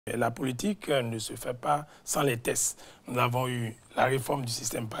La politique ne se fait pas sans les tests. Nous avons eu la réforme du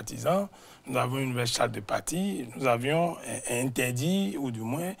système partisan, nous avons une nouvelle charte de parti, nous avions interdit, ou du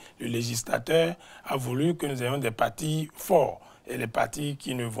moins le législateur a voulu que nous ayons des partis forts. Et les partis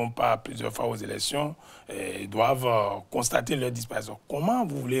qui ne vont pas plusieurs fois aux élections doivent constater leur disparition. Comment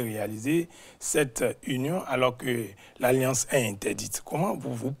vous voulez réaliser cette union alors que l'alliance est interdite? Comment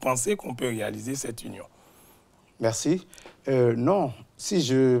vous pensez qu'on peut réaliser cette union? Merci. Non, si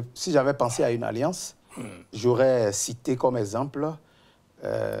j'avais pensé à une alliance, j'aurais cité comme exemple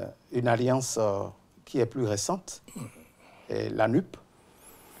une alliance qui est plus récente, la NUP,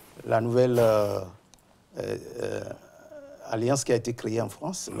 la nouvelle alliance qui a été créée en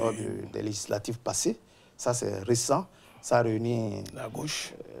France lors des législatives passées. Ça, c'est récent. Ça a réuni la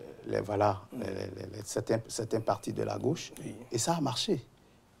gauche. Certains partis de la gauche. Oui. Et ça a marché.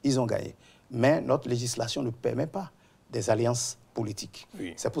 Ils ont gagné. Mais notre législation ne permet pas des alliances politiques.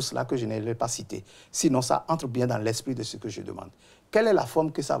 Oui. C'est pour cela que je ne l'ai pas cité. Sinon, ça entre bien dans l'esprit de ce que je demande. Quelle est la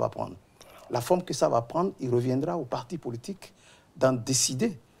forme que ça va prendre? La forme que ça va prendre, il reviendra aux partis politiques d'en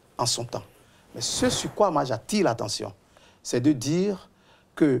décider en son temps. Mais ce sur quoi moi j'attire l'attention, c'est de dire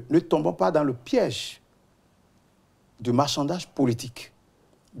que ne tombons pas dans le piège du marchandage politique.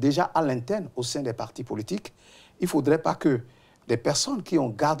 Déjà à l'interne, au sein des partis politiques, il ne faudrait pas que des personnes qui ont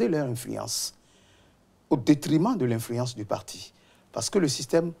gardé leur influence au détriment de l'influence du parti. Parce que le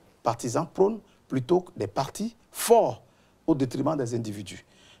système partisan prône plutôt des partis forts au détriment des individus.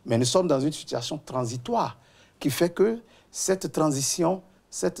 Mais nous sommes dans une situation transitoire qui fait que cette transition,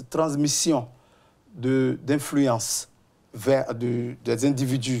 cette transmission d'influence des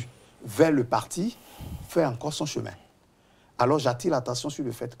individus vers le parti fait encore son chemin. Alors j'attire l'attention sur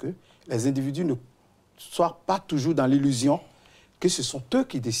le fait que les individus ne soient pas toujours dans l'illusion que ce sont eux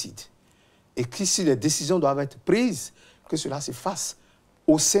qui décident. Et que si les décisions doivent être prises, que cela se fasse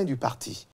au sein du parti.